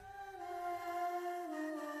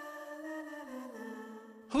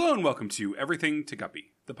Hello and welcome to Everything to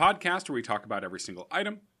Guppy, the podcast where we talk about every single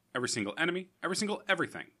item, every single enemy, every single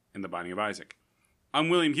everything in the Binding of Isaac. I'm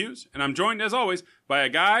William Hughes, and I'm joined, as always, by a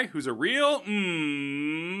guy who's a real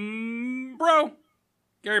bro,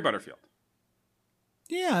 Gary Butterfield.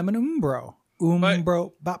 Yeah, I'm an bro.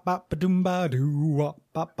 Bro, bop bop ba doom ba doo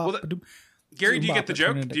bop bop ba doom. Gary, do you get the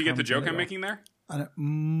joke? Do you get the joke I'm making there?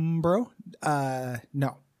 Bro?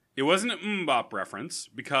 No. It wasn't an bop reference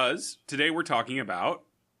because today we're talking about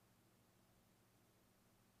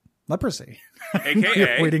leprosy.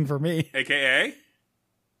 AKA waiting for me. AKA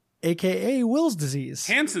Will's disease.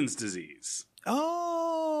 Hansen's disease.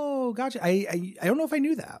 Oh, gotcha. I don't know if I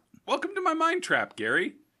knew that. Welcome to my mind trap,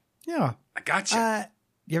 Gary. Yeah. I gotcha.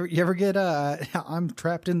 You ever get I'm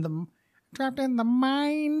trapped in the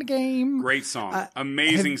mind game. Great song.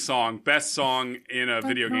 Amazing song. Best song in a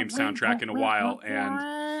video game soundtrack in a while, and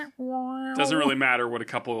doesn't really matter what a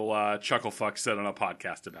couple chuckle fucks said on a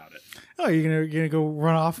podcast about it. Oh, you're gonna go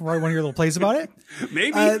run off and write one of your little plays about it?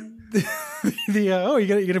 Maybe.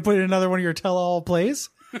 You're gonna put in another one of your tell-all plays?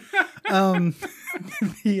 Do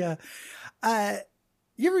you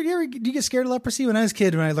get scared of leprosy? When I was a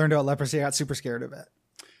kid, when I learned about leprosy, I got super scared of it.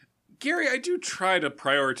 Gary, I do try to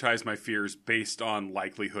prioritize my fears based on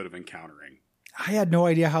likelihood of encountering. I had no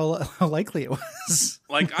idea how likely it was.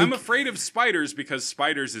 Like, I'm afraid of spiders because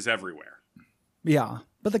spiders is everywhere. Yeah,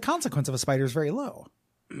 but the consequence of a spider is very low.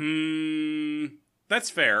 That's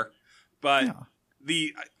fair, but yeah.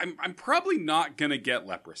 I'm probably not gonna get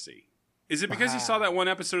leprosy. Is it because you saw that one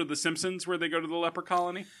episode of The Simpsons where they go to the leper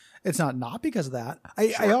colony? It's not because of that.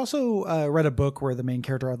 I also read a book where the main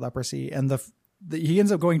character had leprosy, and he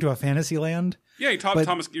ends up going to a fantasy land. Yeah, you're talking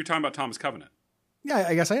about Thomas Covenant. Yeah,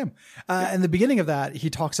 I guess I am. In the beginning of that,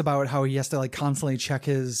 he talks about how he has to like constantly check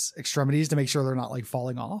his extremities to make sure they're not like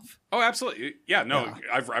falling off. Oh, absolutely. Yeah, no, yeah.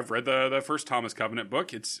 I've read the first Thomas Covenant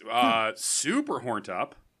book. It's super horned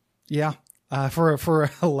up. Yeah, for a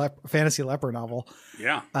fantasy leper novel.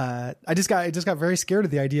 Yeah. I just got very scared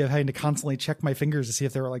of the idea of having to constantly check my fingers to see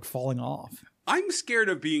if they were like falling off. I'm scared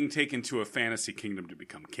of being taken to a fantasy kingdom to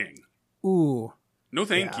become king. Ooh. No,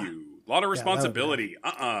 thank you. A lot of responsibility.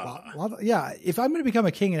 Yeah, if I'm going to become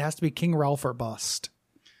a king, it has to be King Ralph or bust.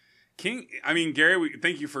 Gary,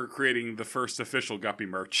 thank you for creating the first official Guppy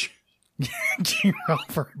merch. King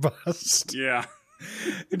Ralph or bust. Yeah.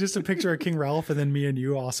 Just a picture of King Ralph and then me and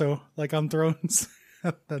you also, like on thrones.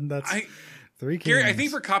 Then that's 3 kings. Gary, I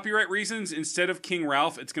think for copyright reasons, instead of King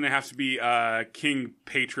Ralph, it's going to have to be King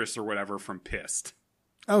Patris or whatever from Pissed.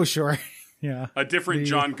 Oh, sure. Yeah. A different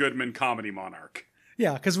John Goodman comedy monarch.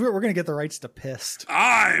 Yeah, because we're going to get the rights to Pissed.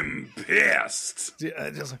 I'm pissed.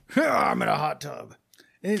 Just like, I'm in a hot tub.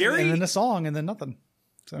 Gary, and then a song and then nothing.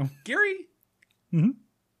 So Gary? Mm-hmm.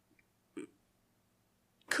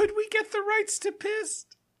 Could we get the rights to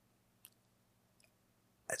Pissed?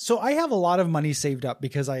 So I have a lot of money saved up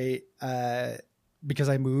because I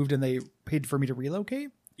moved and they paid for me to relocate.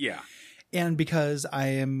 Yeah. And because I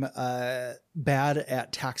am bad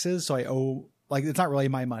at taxes, so I owe, like, it's not really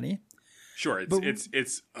my money. Sure,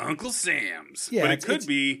 it's Uncle Sam's. Yeah, but it could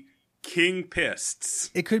be King Pissed.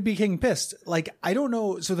 It could be King Pissed. Like, I don't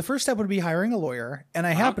know. So the first step would be hiring a lawyer, and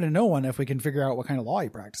I happen to know one if we can figure out what kind of law he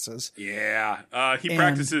practices. Yeah, he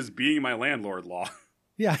practices being my landlord law.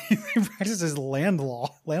 Yeah, he practices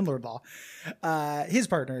landlord law. His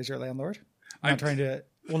partner is your landlord. I'm not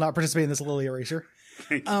not participate in this lily eraser.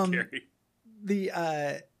 Thank you,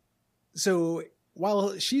 Gary. So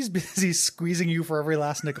while she's busy squeezing you for every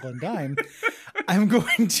last nickel and dime, I'm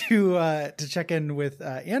going to check in with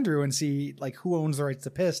Andrew and see like who owns the rights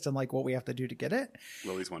to Pissed and like what we have to do to get it.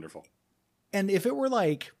 Lily's wonderful. And if it were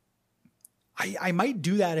like, I might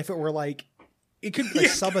do that if it were like, it could like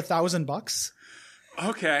sub $1,000.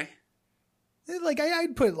 Okay. Like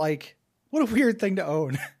I'd put like, what a weird thing to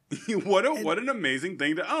own. What an amazing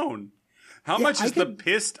thing to own. How much is the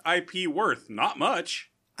Pissed IP worth? Not much.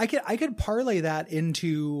 I could parlay that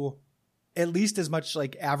into at least as much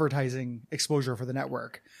like advertising exposure for the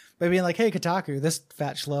network by being like, hey, Kotaku, this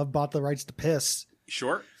fat schlub bought the rights to Piss.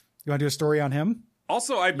 Sure. You want to do a story on him?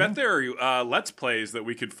 Also, I bet there are Let's Plays that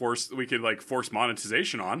we could force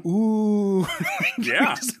monetization on. Ooh.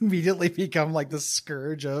 Yeah. Just immediately become like the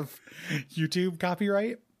scourge of YouTube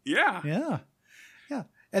copyright. Yeah. Yeah. Yeah.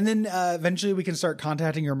 And then eventually we can start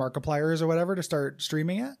contacting your Markipliers or whatever to start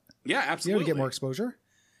streaming it. Yeah, absolutely. To get more exposure.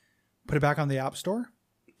 Put it back on the App Store.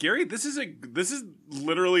 Gary, this is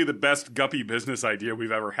literally the best Guppy business idea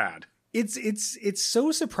we've ever had. It's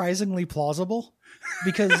so surprisingly plausible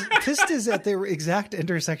because Pissed is at the exact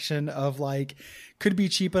intersection of like could be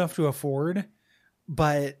cheap enough to afford,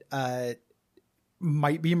 but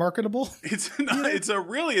might be marketable. It's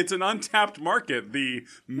an untapped market. The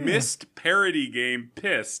Myst parody game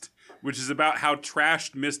Pissed, which is about how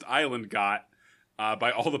trashed Myst Island got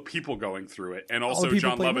by all the people going through it, and also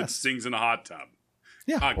John Lovitz sings in a hot tub.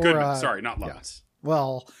 Yeah, Goodman. Sorry, not Lovitz. Yeah.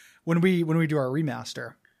 Well, when we do our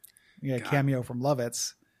remaster, we get a cameo from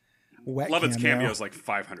Lovitz. Lovitz cameo is like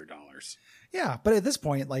 $500. Yeah, but at this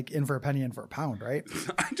point, like in for a penny, in for a pound, right?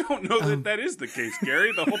 I don't know that is the case,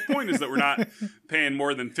 Gary. The whole point is that we're not paying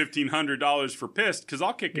more than $1,500 for Pissed, because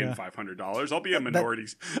I'll kick in $500. I'll be a minority.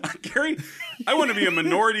 Gary, I want to be a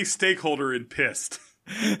minority stakeholder in Pissed.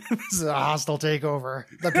 This is a hostile takeover.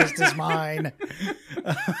 The Pissed is mine.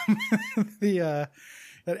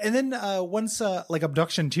 And then once like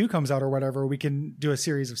Abduction 2 comes out or whatever, we can do a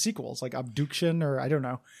series of sequels, like Abduction, or I don't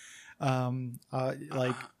know.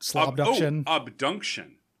 Like Slobduction.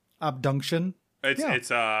 Abduction. It's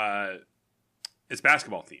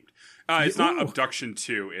basketball themed. It's not Abduction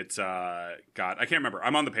 2. It's God, I can't remember.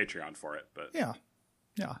 I'm on the Patreon for it, but yeah.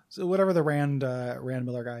 So whatever the Rand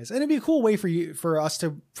Miller guys, and it'd be a cool way for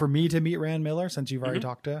me to meet Rand Miller, since you've already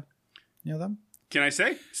talked to them. Can I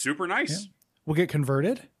say super nice? Yeah. We'll get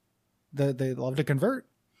converted. They love to convert.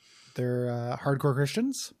 They're hardcore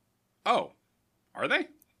Christians. Oh, are they?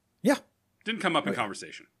 Yeah. Didn't come up in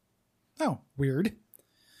conversation. Oh, weird.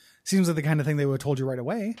 Seems like the kind of thing they would have told you right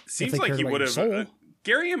away. Seems like you would have.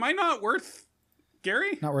 Gary, am I not worth...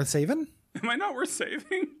 Gary? Not worth saving? Am I not worth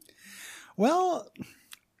saving? Well,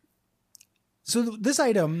 so this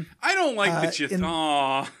item... I don't like that you...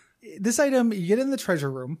 This item, you get in the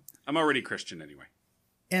treasure room. I'm already Christian anyway.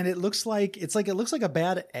 And it looks like a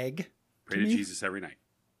bad egg. Pray to Jesus every night.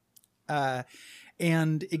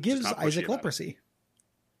 And it gives Isaac leprosy.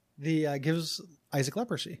 Gives Isaac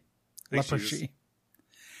leprosy.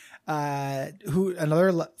 Who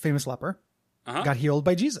another famous leper got healed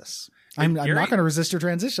by Jesus. I'm not going to resist your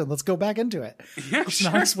transition. Let's go back into it. Yeah, let's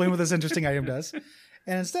not explain what this interesting item does.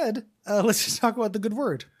 And instead, let's just talk about the good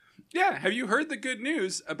word. Yeah. Have you heard the good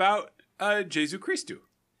news about Jesu Christu?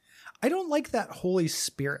 I don't like that Holy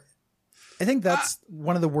Spirit. I think that's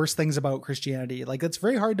one of the worst things about Christianity. Like, it's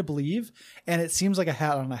very hard to believe, and it seems like a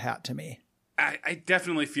hat on a hat to me. I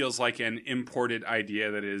definitely feels like an imported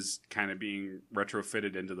idea that is kind of being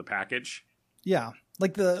retrofitted into the package. Yeah.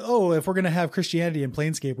 Like if we're going to have Christianity in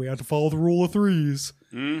Planescape, we have to follow the rule of threes.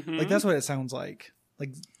 Mm-hmm. Like, that's what it sounds like.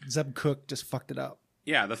 Like, Zeb Cook just fucked it up.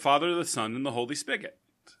 Yeah, the Father, the Son, and the Holy Spigot.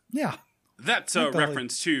 Yeah. That's a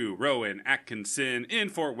reference to Rowan Atkinson in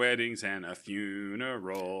For Weddings and a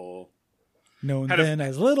Funeral. Known then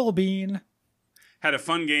as Little Bean. Had a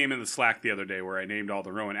fun game in the Slack the other day where I named all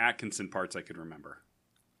the Rowan Atkinson parts I could remember.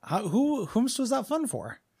 Whomst was that fun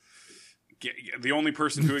for? The only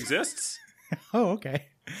person who exists. Oh, okay.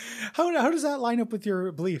 How does that line up with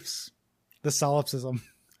your beliefs? The solipsism.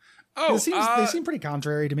 Oh, they seem pretty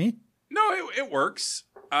contrary to me. No, it works.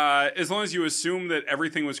 As long as you assume that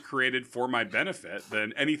everything was created for my benefit,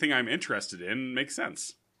 then anything I'm interested in makes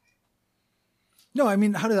sense. No, I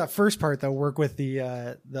mean, how did that first part though work with the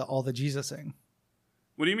all the Jesus-ing?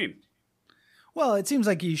 What do you mean? Well, it seems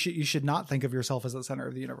like you should not think of yourself as the center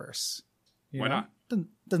of the universe. Why not?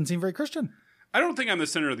 Doesn't seem very Christian. I don't think I'm the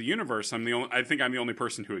center of the universe. I think I'm the only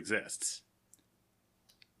person who exists.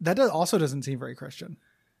 That also doesn't seem very Christian.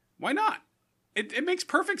 Why not? It makes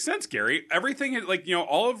perfect sense, Gary. Everything,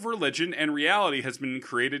 all of religion and reality has been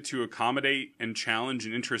created to accommodate and challenge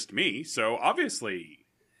and interest me. So obviously,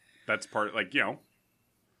 that's part,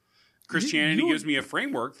 Christianity gives me a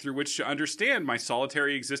framework through which to understand my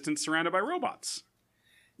solitary existence surrounded by robots.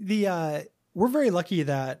 We're very lucky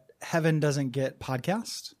that heaven doesn't get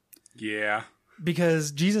podcast. Yeah.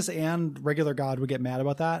 Because Jesus and regular God would get mad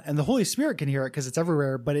about that. And the Holy Spirit can hear it because it's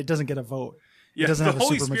everywhere, but it doesn't get a vote. Yeah, the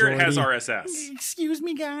Holy Spirit has RSS. Excuse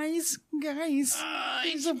me, guys.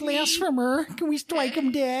 He's a blasphemer. Can we strike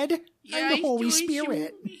him dead? I'm the Holy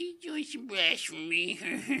Spirit. He's doing some blasphemy.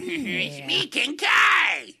 It's me, King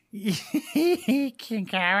Kai. King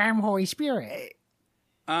Kai, I'm Holy Spirit.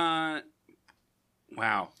 Wow.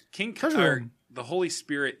 King Kai, the Holy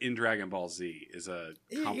Spirit in Dragon Ball Z is a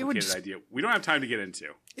complicated idea. We don't have time to get into.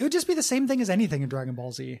 It would just be the same thing as anything in Dragon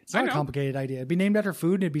Ball Z. It's not a complicated idea. It'd be named after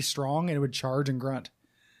food, and it'd be strong, and it would charge and grunt.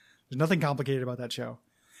 There's nothing complicated about that show.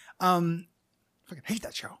 I fucking hate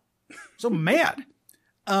that show. So mad.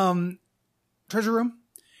 Treasure room.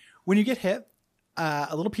 When you get hit,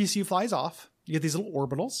 a little piece of you flies off. You get these little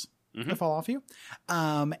orbitals that fall off you.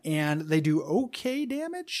 And they do okay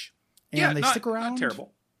damage. And they stick around. Not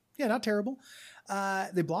terrible. Yeah, not terrible.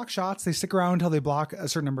 They block shots. They stick around until they block a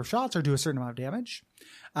certain number of shots or do a certain amount of damage.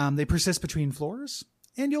 They persist between floors,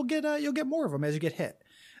 and you'll get more of them as you get hit.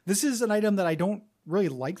 This is an item that I don't really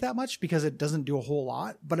like that much because it doesn't do a whole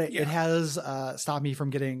lot, but it has stopped me from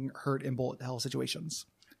getting hurt in bullet hell situations.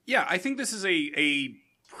 Yeah, I think this is a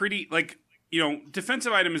pretty, like, you know,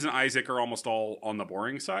 defensive items in Isaac are almost all on the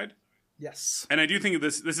boring side. Yes. And I do think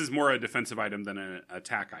this is more a defensive item than an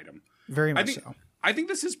attack item. Very much so. I think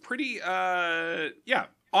this is pretty, on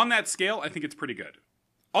that scale, I think it's pretty good.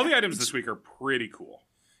 All the items this week are pretty cool.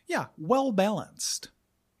 Yeah, well balanced,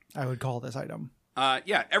 I would call this item.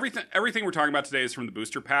 Everything we're talking about today is from the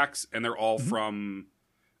booster packs, and they're all from,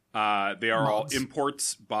 they are mods. all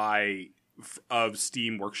imports of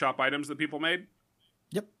Steam Workshop items that people made.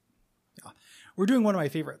 Yep. Yeah. We're doing one of my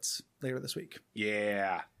favorites later this week.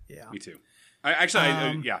 Yeah. Yeah. Me too. It's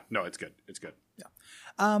good. It's good.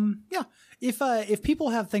 Yeah. If people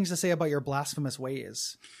have things to say about your blasphemous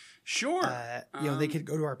ways, sure. They could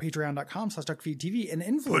go to our patreon.com/duckfeedtv and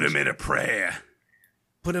influence. Put him in a prayer.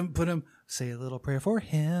 Put him, say a little prayer for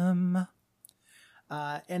him.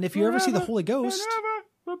 And if you ever see the Holy Ghost,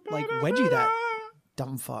 like wedgie that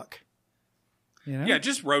dumb fuck. You know? Yeah,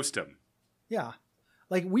 just roast him. Yeah.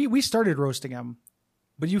 Like we started roasting him,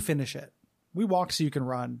 but you finish it. We walk so you can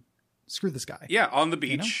run. Screw this guy. Yeah, on the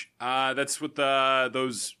beach. You know? That's with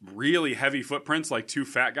those really heavy footprints, like two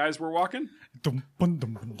fat guys were walking. That's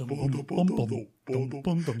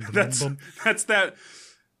that.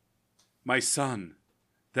 My son.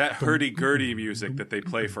 That hurdy-gurdy music that they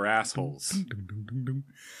play for assholes.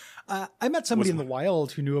 I met somebody in the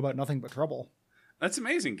wild who knew about nothing but trouble. That's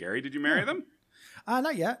amazing, Gary. Did you marry them?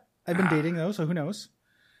 Not yet. I've been dating though, so who knows?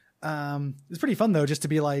 It's pretty fun though, just to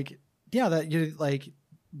be like, yeah, that you like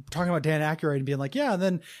talking about Dan Aykroyd and being like, yeah,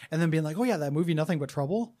 and then being like, oh yeah, that movie Nothing But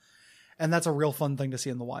Trouble, and that's a real fun thing to see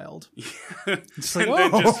in the wild. It's like,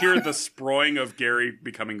 then just hear the sproing of Gary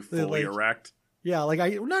becoming fully erect. Yeah, like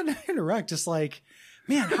I not erect, just like,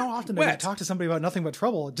 man, how often do I talk to somebody about Nothing But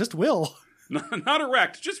Trouble? Just will. Not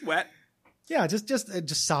erect, just wet. Yeah,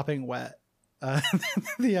 just sopping wet.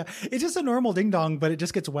 It's just a normal ding dong, but it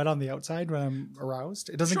just gets wet on the outside when I'm aroused.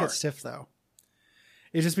 It doesn't get stiff though.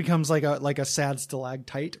 It just becomes like a sad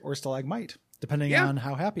stalactite or stalagmite, depending on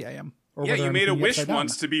how happy I am. Or yeah, you made a wish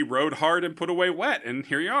once to be rode hard and put away wet, and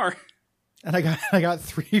here you are. And I got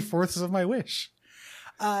 3/4 of my wish.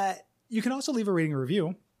 You can also leave a rating and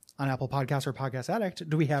review on Apple Podcasts or Podcast Addict.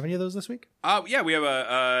 Do we have any of those this week? Yeah, we have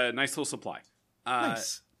a nice little supply.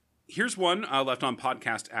 Nice. Here's one left on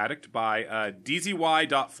Podcast Addict by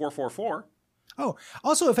DZY.444. Oh,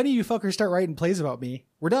 also, if any of you fuckers start writing plays about me,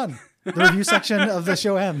 we're done. The review section of the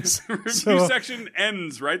show ends. The review section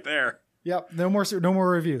ends right there. Yep, no more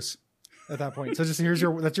reviews at that point. So just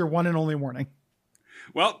that's your one and only warning.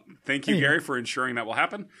 Well, thank you, Gary, for ensuring that will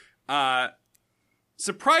happen.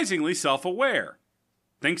 Surprisingly self-aware.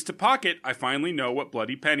 Thanks to Pocket, I finally know what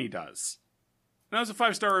Bloody Penny does. That was a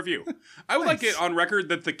 5-star review. I would like it on record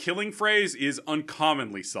that the killing phrase is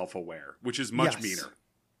uncommonly self-aware, which is much meaner.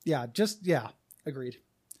 Yeah, agreed.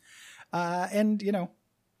 And,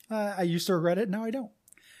 I used to regret it, now I don't.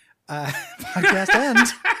 Podcast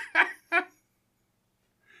ends.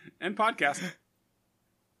 And podcast.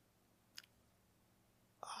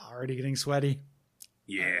 Already getting sweaty.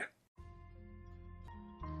 Yeah.